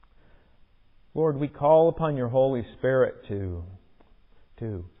Lord, we call upon your Holy Spirit to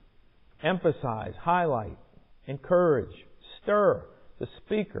emphasize, highlight, encourage, stir the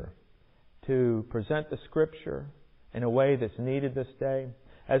speaker to present the Scripture in a way that's needed this day,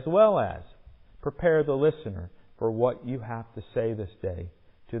 as well as prepare the listener for what you have to say this day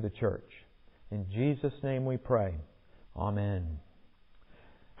to the church. In Jesus' name we pray. Amen.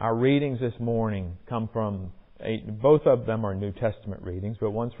 Our readings this morning come from, both of them are New Testament readings,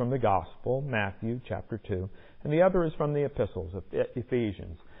 but one's from the Gospel, Matthew chapter 2, and the other is from the epistles of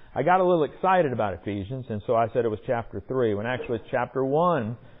Ephesians. I got a little excited about Ephesians, and so I said it was chapter 3, when actually it's chapter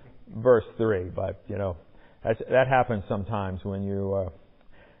 1, verse 3. But, that happens sometimes when you're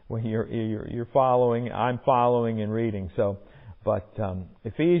following, I'm following and reading. But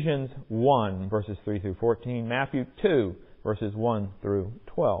Ephesians 1, verses 3 through 14, Matthew 2, verses 1 through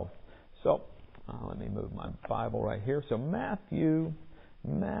 12. So, let me move my Bible right here. So Matthew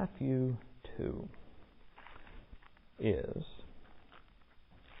 2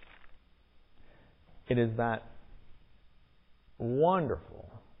 it is that wonderful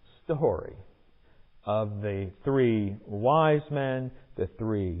story of the 3 wise men, the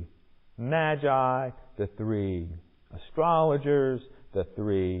 3 magi, the 3 astrologers, the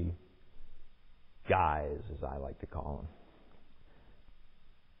 3 guys, as I like to call them.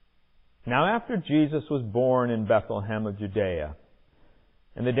 Now after Jesus was born in Bethlehem of Judea,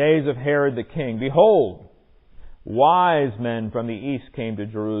 in the days of Herod the king, behold, wise men from the east came to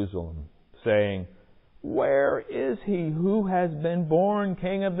Jerusalem, saying, Where is he who has been born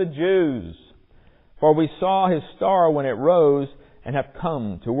King of the Jews? For we saw his star when it rose, and have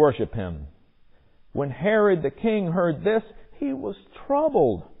come to worship him. When Herod the king heard this, he was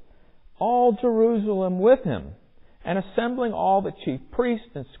troubled, all Jerusalem with him. And assembling all the chief priests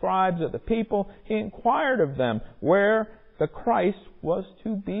and scribes of the people, he inquired of them where the Christ was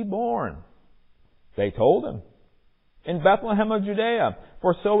to be born. They told him, In Bethlehem of Judea,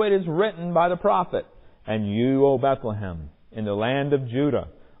 for so it is written by the prophet, And you, O Bethlehem, in the land of Judah,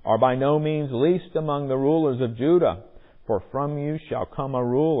 are by no means least among the rulers of Judah, for from you shall come a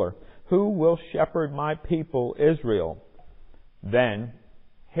ruler, who will shepherd my people Israel. Then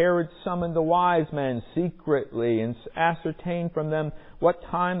Herod summoned the wise men secretly and ascertained from them what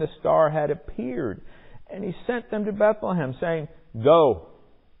time the star had appeared. And he sent them to Bethlehem, saying, Go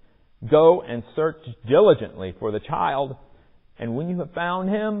and search diligently for the child. And when you have found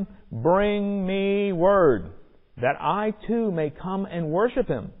him, bring me word, that I too may come and worship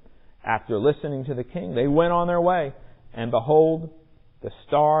him. After listening to the king, they went on their way. And behold, the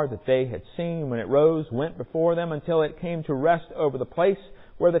star that they had seen when it rose went before them until it came to rest over the place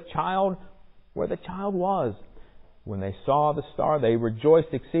where the child was. When they saw the star, they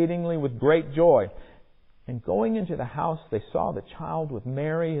rejoiced exceedingly with great joy. And going into the house, they saw the child with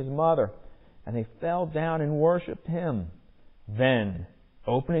Mary, his mother, and they fell down and worshipped him. Then,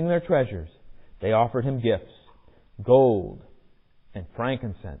 opening their treasures, they offered him gifts, gold and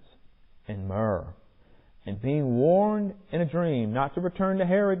frankincense and myrrh. And being warned in a dream not to return to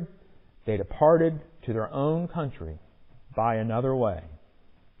Herod, they departed to their own country by another way.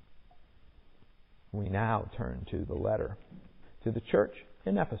 We now turn to the letter to the church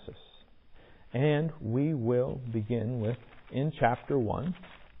in Ephesus. And we will begin in chapter 1.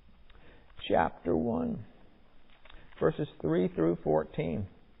 Chapter 1, verses 3 through 14.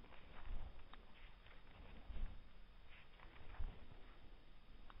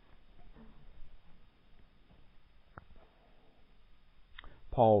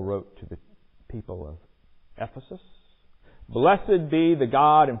 Paul wrote to the people of Ephesus, Blessed be the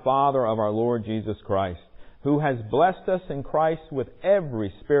God and Father of our Lord Jesus Christ, who has blessed us in Christ with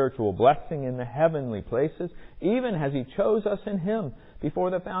every spiritual blessing in the heavenly places, even as He chose us in Him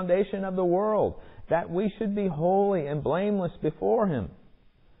before the foundation of the world, that we should be holy and blameless before Him.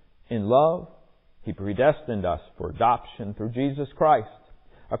 In love, He predestined us for adoption through Jesus Christ,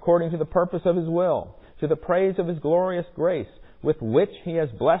 according to the purpose of His will, to the praise of His glorious grace, with which He has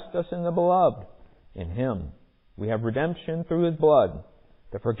blessed us in the Beloved. In Him we have redemption through His blood,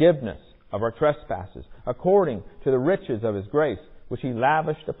 the forgiveness of our trespasses, according to the riches of His grace, which He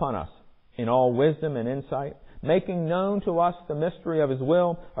lavished upon us in all wisdom and insight, making known to us the mystery of His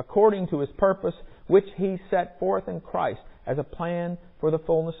will, according to His purpose, which He set forth in Christ as a plan for the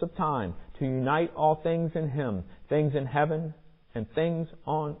fullness of time, to unite all things in Him, things in heaven and things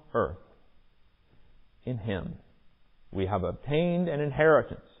on earth. In Him we have obtained an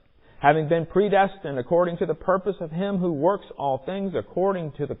inheritance, having been predestined according to the purpose of Him who works all things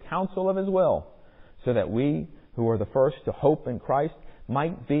according to the counsel of His will, so that we, who are the first to hope in Christ,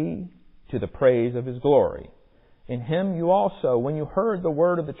 might be to the praise of His glory. In Him you also, when you heard the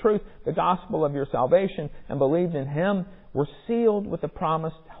word of the truth, the gospel of your salvation, and believed in Him, were sealed with the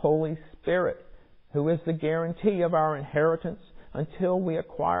promised Holy Spirit, who is the guarantee of our inheritance until we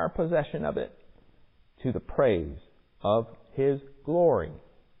acquire possession of it, to the praise of His glory.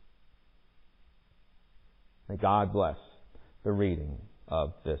 May God bless the reading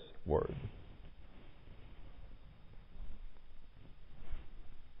of this word.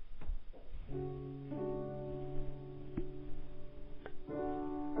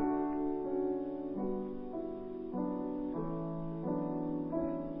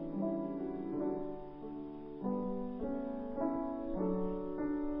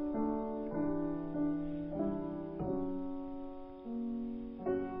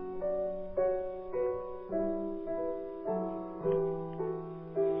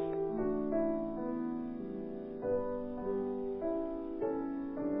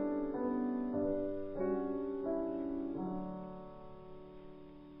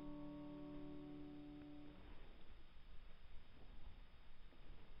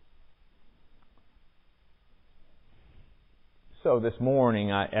 So this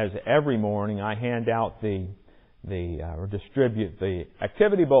morning, as every morning, I hand out or distribute the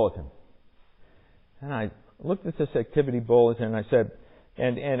activity bulletin. And I looked at this activity bulletin and I said,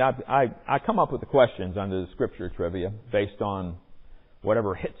 and I come up with the questions under the scripture trivia based on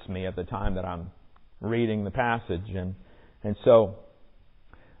whatever hits me at the time that I'm reading the passage. And so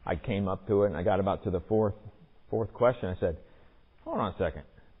I came up to it and I got about to the fourth question. I said, hold on a second.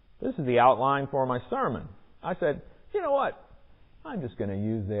 This is the outline for my sermon. I said, you know what? I'm just going to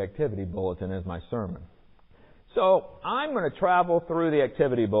use the activity bulletin as my sermon. So I'm going to travel through the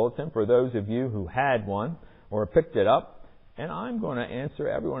activity bulletin for those of you who had one or picked it up, and I'm going to answer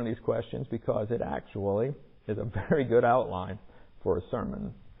every one of these questions because it actually is a very good outline for a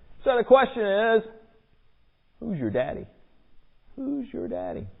sermon. So the question is, who's your daddy? Who's your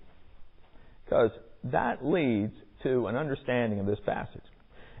daddy? Because that leads to an understanding of this passage.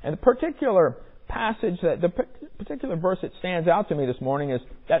 And the particular verse that stands out to me this morning is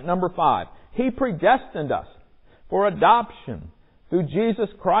that number 5. He predestined us for adoption through Jesus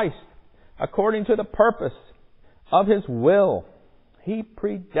Christ according to the purpose of His will. He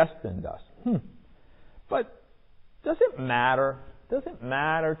predestined us. But does it matter? Does it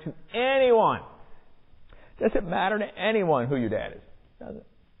matter to anyone? Does it matter to anyone who your dad is? Does it?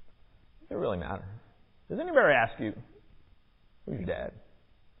 Does it really matter? Does anybody ask you, who's your dad?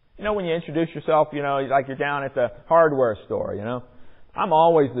 You know, when you introduce yourself, you know, like you're down at the hardware store, you know. I'm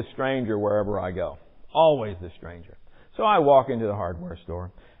always the stranger wherever I go. Always the stranger. So I walk into the hardware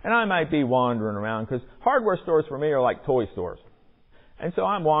store, and I might be wandering around, because hardware stores for me are like toy stores. And so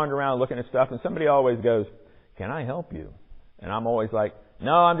I'm wandering around looking at stuff, and somebody always goes, can I help you? And I'm always like,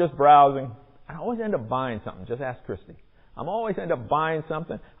 no, I'm just browsing. I always end up buying something. Just ask Christy. I'm always end up buying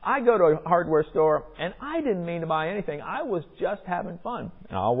something. I go to a hardware store, and I didn't mean to buy anything. I was just having fun.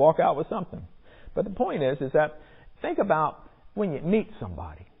 And I'll walk out with something. But the point is that think about when you meet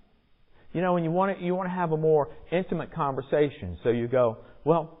somebody. You know, when you want to have a more intimate conversation. So you go,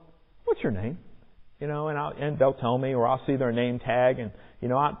 well, what's your name? You know, and they'll tell me, or I'll see their name tag. And, you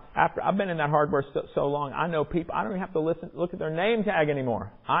know, after I've been in that hardware so long, I know people, I don't even have to look at their name tag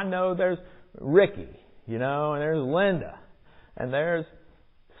anymore. I know there's Ricky, you know, and there's Linda, and there's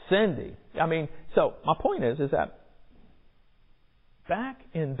Cindy. I mean, so my point is that back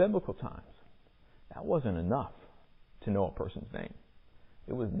in biblical times, that wasn't enough to know a person's name.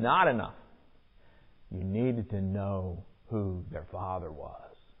 It was not enough. You needed to know who their father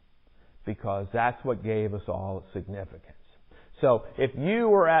was, because that's what gave us all significance. So if you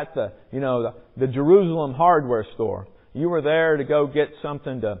were at the Jerusalem hardware store, you were there to go get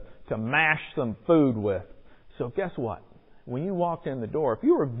something to mash some food with. So guess what? When you walked in the door, if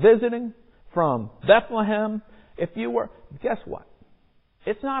you were visiting from Bethlehem, guess what?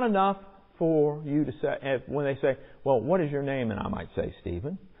 It's not enough for you to say, when they say, well, what is your name? And I might say,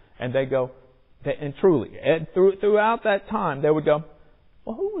 Stephen. And they go, and truly, throughout that time, they would go,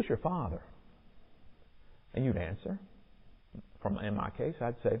 well, who was your father? And you'd answer. In my case,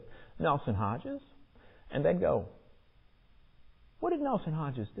 I'd say, Nelson Hodges. And they'd go, what did Nelson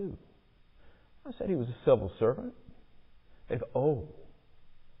Hodges do? I said he was a civil servant. They'd go, oh,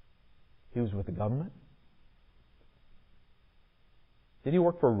 he was with the government? Did he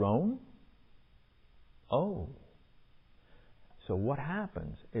work for Rome? Oh. So what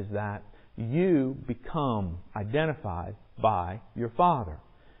happens is that you become identified by your father.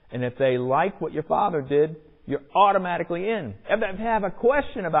 And if they like what your father did, you're automatically in. If they have a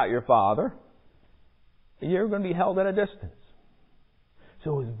question about your father, you're going to be held at a distance.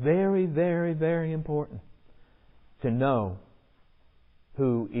 So it's very, very, very important to know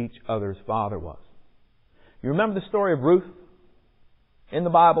who each other's father was. You remember the story of Ruth? In the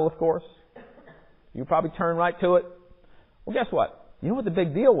Bible, of course. You probably turn right to it. Well, guess what? You know what the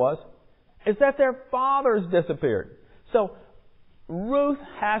big deal was? Is that their fathers disappeared. So, Ruth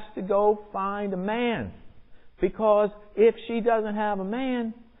has to go find a man. Because if she doesn't have a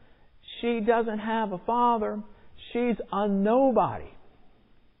man, she doesn't have a father, she's a nobody.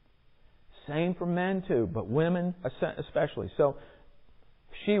 Same for men too, but women especially. So,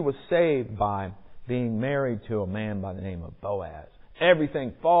 she was saved by being married to a man by the name of Boaz.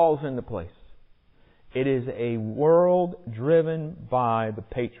 Everything falls into place. It is a world driven by the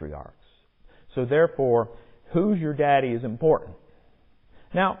patriarchs. So therefore, who's your daddy is important.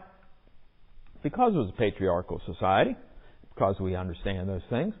 Now, because it was a patriarchal society, because we understand those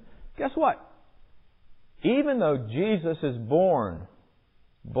things, guess what? Even though Jesus is born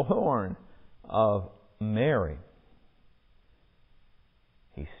of Mary,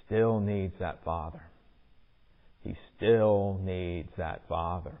 He still needs that father. He still needs that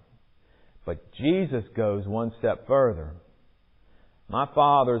father. But Jesus goes one step further.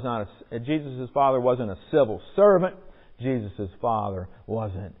 Jesus' father wasn't a civil servant. Jesus' father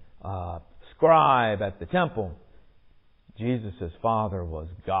wasn't a scribe at the temple. Jesus' father was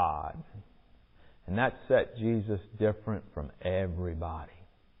God. And that set Jesus different from everybody.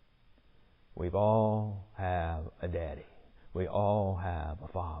 We all have a daddy. We all have a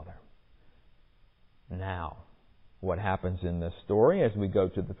father. Now, what happens in this story as we go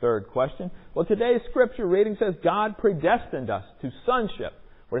to the third question? Well, today's scripture reading says God predestined us to sonship.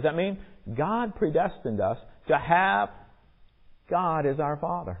 What does that mean? God predestined us to have God as our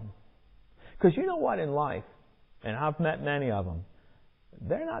Father. Because you know what in life, and I've met many of them,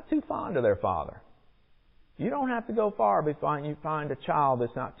 they're not too fond of their father. You don't have to go far before you find a child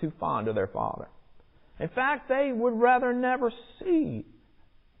that's not too fond of their father. In fact, they would rather never see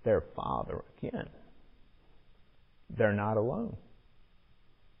their father again. They're not alone.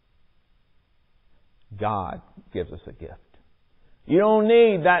 God gives us a gift. You don't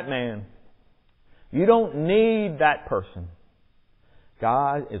need that man. You don't need that person.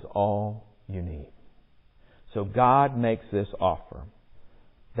 God is all you need. So God makes this offer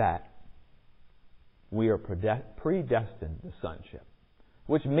that we are predestined to sonship.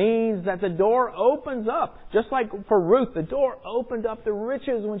 Which means that the door opens up. Just like for Ruth, the door opened up to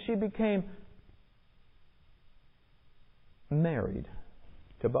riches when she became married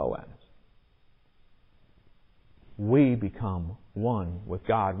to Boaz. We become one with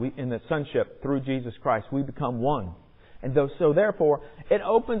God. In the sonship through Jesus Christ, we become one. And so therefore, it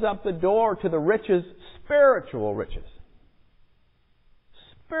opens up the door to the riches, spiritual riches.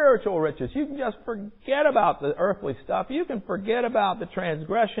 Spiritual riches. You can just forget about the earthly stuff. You can forget about the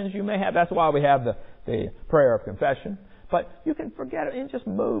transgressions you may have. That's why we have the prayer of confession. But you can forget it and just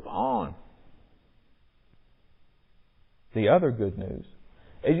move on. The other good news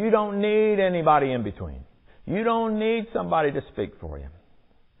is you don't need anybody in between. You don't need somebody to speak for you.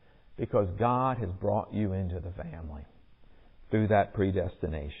 Because God has brought you into the family through that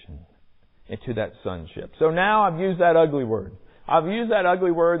predestination, into that sonship. So now I've used that ugly word. I've used that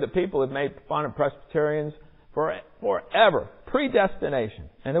ugly word that people have made fun of Presbyterians forever. Predestination.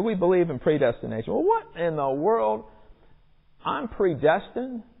 And that we believe in predestination. Well, what in the world? I'm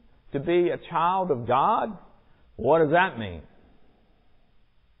predestined to be a child of God? What does that mean?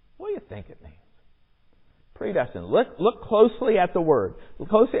 What do you think it means? Predestined. Look closely at the word. Look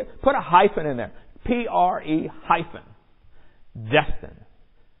closely. Put a hyphen in there. P-R-E hyphen. Destined.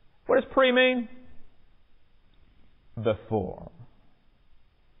 What does pre mean? Before.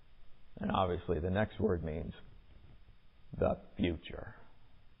 And obviously the next word means the future.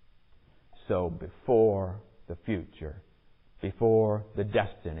 So before the future, before the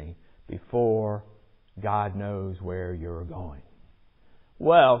destiny, before God knows where you're going.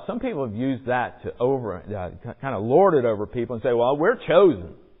 Well, some people have used that to kind of lord it over people and say, well, we're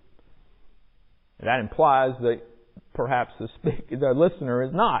chosen. That implies that perhaps the listener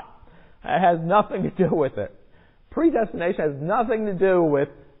is not. It has nothing to do with it. Predestination has nothing to do with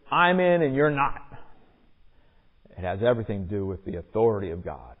I'm in and you're not. It has everything to do with the authority of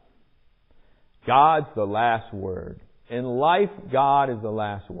God. God's the last word. In life, God is the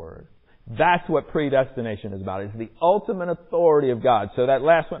last word. That's what predestination is about. It's the ultimate authority of God. So that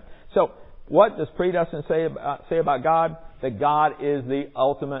last one. So what does predestination say about God? That God is the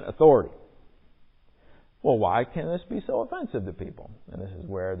ultimate authority. Well, why can this be so offensive to people? And this is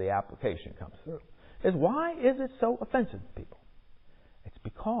where the application comes through. Why is it so offensive to people? It's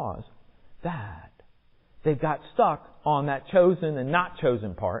because that they've got stuck on that chosen and not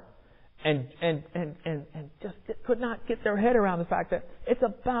chosen part, and just could not get their head around the fact that it's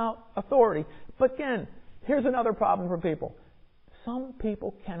about authority. But again, here's another problem for people. Some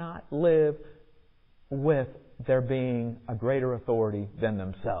people cannot live with there being a greater authority than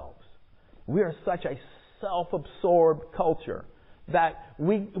themselves. We are such a self-absorbed culture that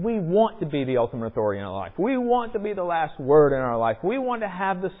we want to be the ultimate authority in our life. We want to be the last word in our life. We want to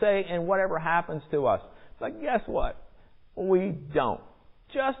have the say in whatever happens to us. But guess what? We don't.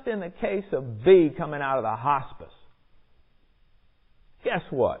 Just in the case of B coming out of the hospice. Guess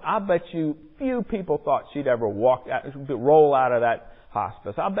what? I bet you few people thought she'd ever roll out of that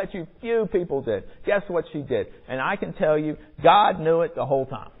hospice. I bet you few people did. Guess what she did? And I can tell you, God knew it the whole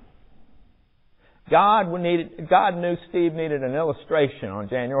time. God knew Steve needed an illustration on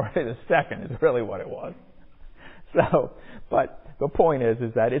January the 2nd is really what it was. So, but the point is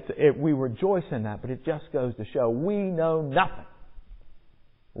that we rejoice in that, but it just goes to show we know nothing.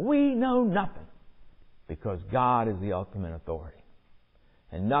 We know nothing because God is the ultimate authority.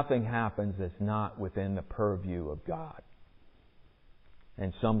 And nothing happens that's not within the purview of God.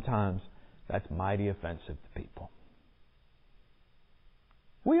 And sometimes that's mighty offensive to people.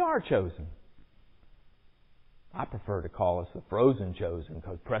 We are chosen. I prefer to call us the frozen chosen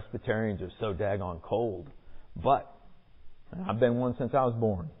because Presbyterians are so daggone cold. But I've been one since I was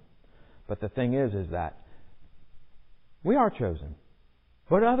born. But the thing is that we are chosen.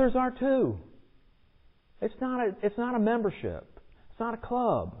 But others are too. It's not a membership. It's not a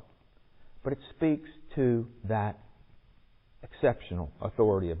club. But it speaks to that exceptional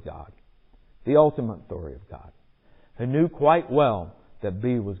authority of God. The ultimate authority of God. Who knew quite well that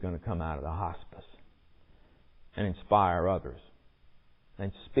B was going to come out of the hospice and inspire others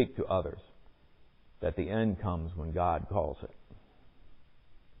and speak to others that the end comes when God calls it.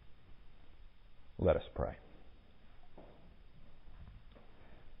 Let us pray.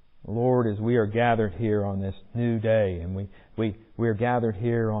 Lord, as we are gathered here on this new day, and we are gathered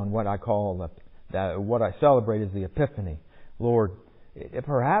here on what I call what I celebrate as the Epiphany, Lord,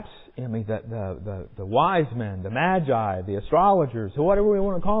 perhaps the wise men, the magi, the astrologers, whatever we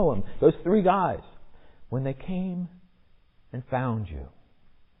want to call them, those three guys, when they came and found you,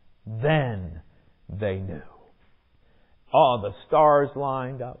 then they knew. Oh, the stars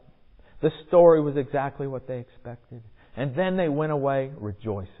lined up. The story was exactly what they expected. And then they went away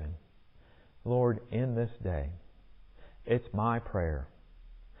rejoicing. Lord, in this day, it's my prayer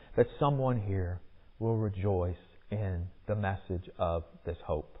that someone here will rejoice in the message of this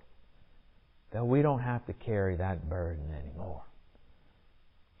hope. That we don't have to carry that burden anymore.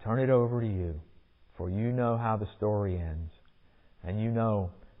 Turn it over to you, for you know how the story ends. And you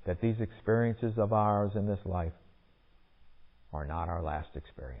know that these experiences of ours in this life are not our last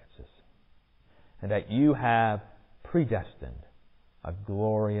experiences. And that you have predestined a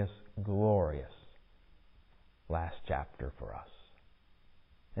glorious, glorious last chapter for us.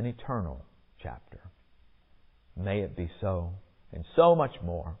 An eternal chapter. May it be so, and so much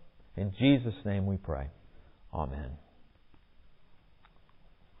more. In Jesus' name we pray. Amen.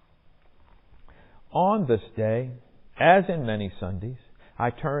 On this day, as in many Sundays, I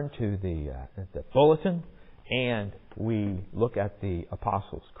turn to the bulletin and we look at the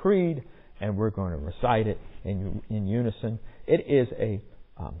Apostles' Creed, and we're going to recite it in unison. It is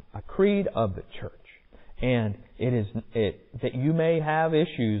a creed of the church, and that you may have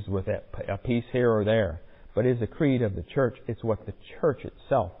issues with it, a piece here or there, but it is a creed of the church. It's what the church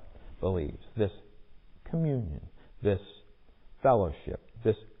itself believes. This communion, this fellowship,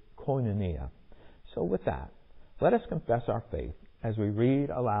 this koinonia. So with that, let us confess our faith as we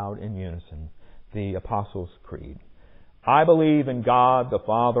read aloud in unison the Apostles' Creed. I believe in God the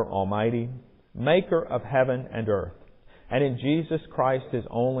Father Almighty, maker of heaven and earth, and in Jesus Christ, His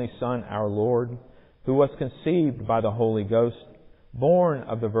only Son, our Lord, who was conceived by the Holy Ghost, born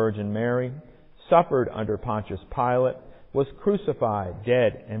of the Virgin Mary, suffered under Pontius Pilate, was crucified,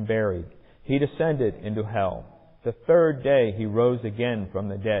 dead, and buried. He descended into hell. The third day He rose again from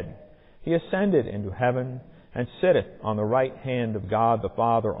the dead. He ascended into heaven, and sitteth on the right hand of God the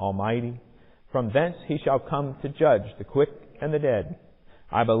Father Almighty. From thence He shall come to judge the quick and the dead.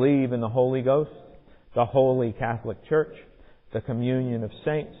 I believe in the Holy Ghost, the Holy Catholic Church, the communion of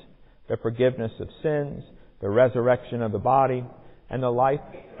saints, the forgiveness of sins, the resurrection of the body, and the life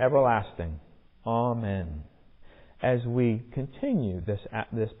everlasting. Amen. As we continue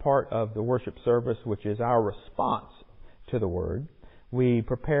this part of the worship service, which is our response to the Word, we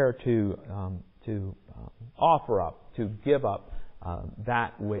prepare to offer up, to give up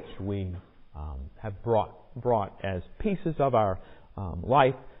that which we have brought as pieces of our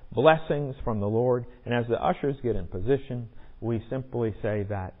life, blessings from the Lord. And as the ushers get in position, we simply say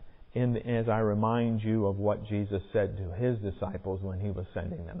that as I remind you of what Jesus said to His disciples when He was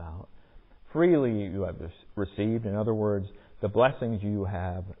sending them out. Freely you have received. In other words, the blessings you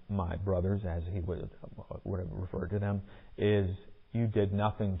have, my brothers, as He would have referred to them, is you did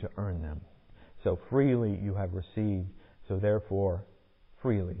nothing to earn them. So freely you have received, so therefore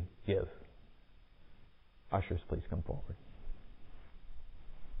freely give. Ushers, please come forward.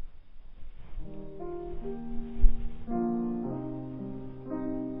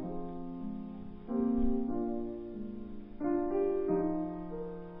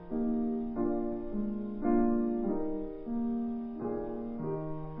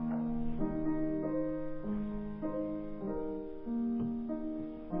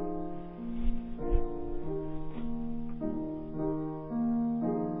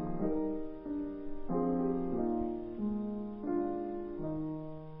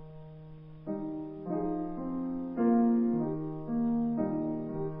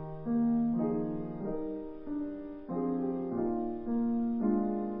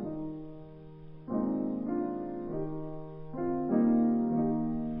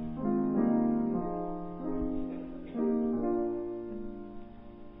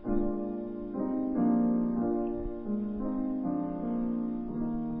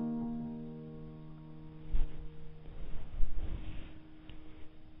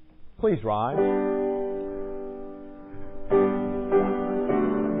 Please rise.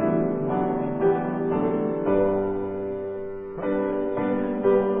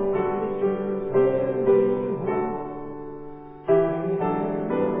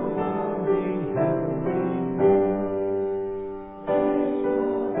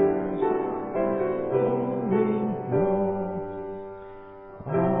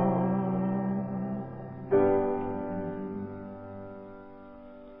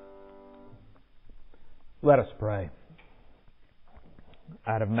 Let us pray.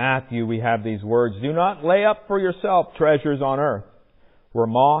 Out of Matthew we have these words, "Do not lay up for yourself treasures on earth, where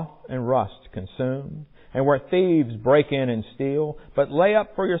moth and rust consume, and where thieves break in and steal, but lay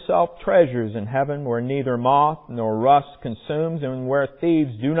up for yourself treasures in heaven, where neither moth nor rust consumes, and where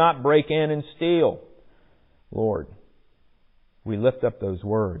thieves do not break in and steal." Lord, we lift up those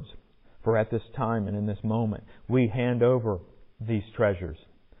words, for at this time and in this moment we hand over these treasures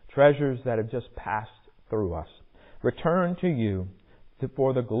that have just passed through us. Return to you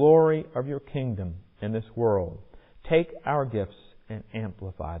for the glory of your kingdom in this world. Take our gifts and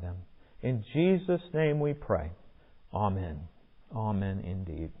amplify them. In Jesus' name we pray. Amen. Amen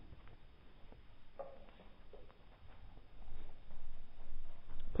indeed.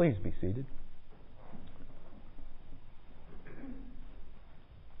 Please be seated.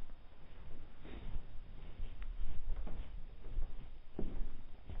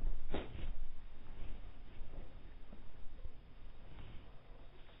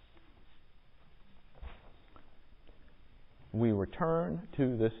 We return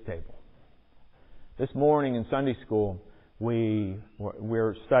to this table. This morning in Sunday school,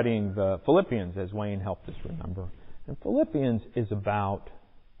 we're studying the Philippians, as Wayne helped us remember. And Philippians is about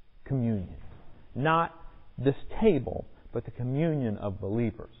communion. Not this table, but the communion of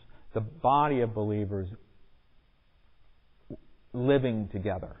believers. The body of believers living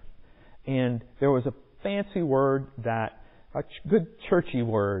together. And there was a fancy word a good churchy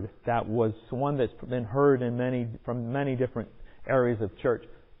word that was one that's been heard from many different areas of church.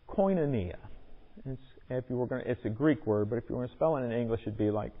 Koinonia. It's a Greek word, but if you were to spell it in English, it'd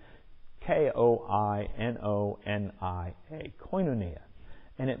be like Koinonia. Koinonia.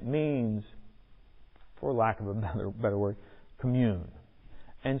 And it means, for lack of a better word, commune.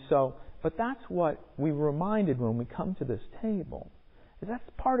 And so, but that's what we were reminded when we come to this table. Is that's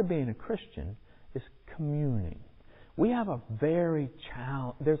part of being a Christian, is communing. We have there's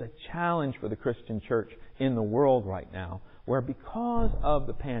a challenge for the Christian church in the world right now, where because of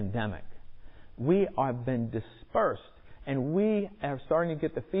the pandemic, we have been dispersed, and we are starting to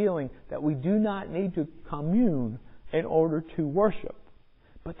get the feeling that we do not need to commune in order to worship.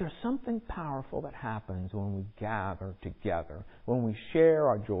 But there's something powerful that happens when we gather together, when we share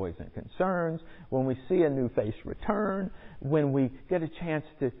our joys and concerns, when we see a new face return, when we get a chance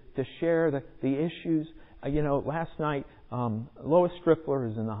to share the issues. Last night, Lois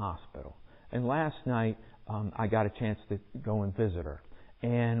Strickler is in the hospital. And last night, I got a chance to go and visit her.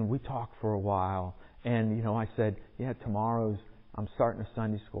 And we talked for a while. And, I said, I'm starting a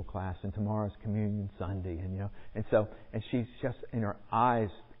Sunday school class, and tomorrow's Communion Sunday. And she's just, and her eyes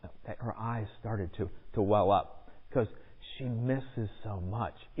started to well up, because she misses so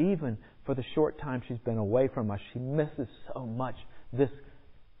much. Even for the short time she's been away from us, she misses so much this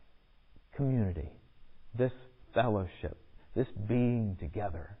community, this fellowship, this being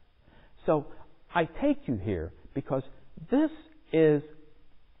together. So I take you here because this is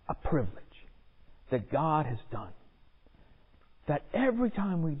a privilege that God has done. That every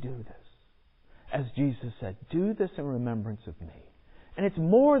time we do this, as Jesus said, do this in remembrance of me. And it's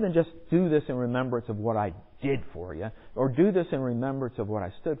more than just do this in remembrance of what I did for you, or do this in remembrance of what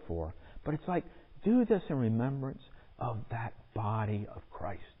I stood for. But it's like, do this in remembrance of that body of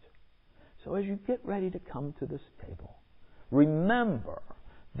Christ. So as you get ready to come to this table, remember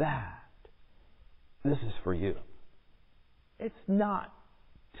that this is for you. It's not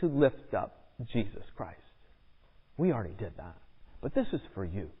to lift up Jesus Christ. We already did that. But this is for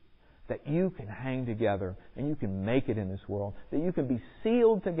you. That you can hang together and you can make it in this world. That you can be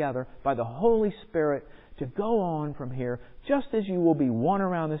sealed together by the Holy Spirit to go on from here. Just as you will be one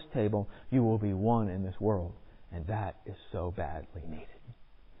around this table, you will be one in this world. And that is so badly needed.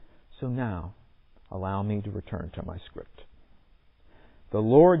 So now, allow me to return to my script. The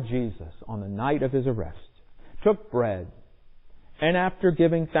Lord Jesus, on the night of His arrest, took bread, and after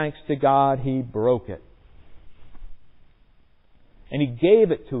giving thanks to God, He broke it. And He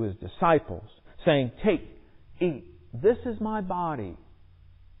gave it to His disciples, saying, "Take, eat. This is my body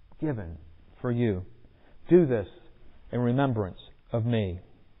given for you. Do this in remembrance of me."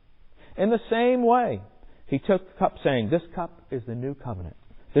 In the same way, He took the cup, saying, "This cup is the new covenant.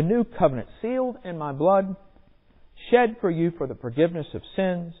 The new covenant sealed in my blood, shed for you for the forgiveness of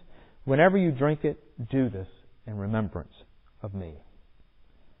sins. Whenever you drink it, do this in remembrance of me."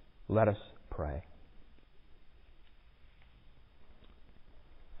 Let us pray.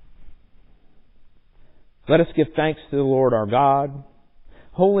 Let us give thanks to the Lord our God.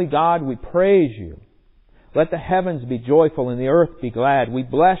 Holy God, we praise You. Let the heavens be joyful and the earth be glad. We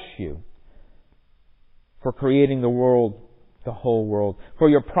bless You for creating the world, the whole world, for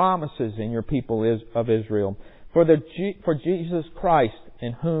Your promises in Your people of Israel, for Jesus Christ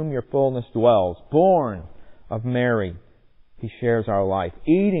in whom Your fullness dwells. Born of Mary, He shares our life.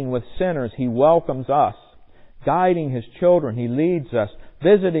 Eating with sinners, He welcomes us. Guiding His children, He leads us.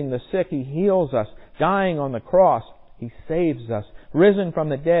 Visiting the sick, He heals us. Dying on the cross, He saves us. Risen from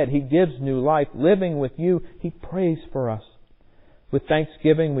the dead, He gives new life. Living with You, He prays for us. With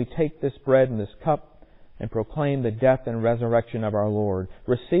thanksgiving, we take this bread and this cup and proclaim the death and resurrection of our Lord.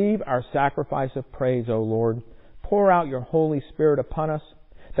 Receive our sacrifice of praise, O Lord. Pour out Your Holy Spirit upon us,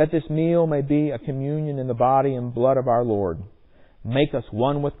 that this meal may be a communion in the body and blood of our Lord. Make us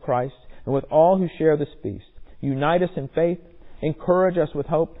one with Christ and with all who share this feast. Unite us in faith. Encourage us with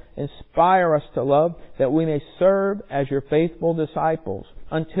hope. Inspire us to love, that we may serve as Your faithful disciples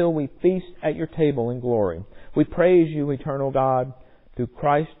until we feast at Your table in glory. We praise You, eternal God, through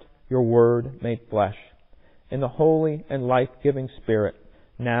Christ, Your Word made flesh, in the holy and life-giving Spirit,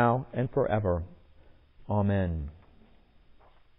 now and forever. Amen.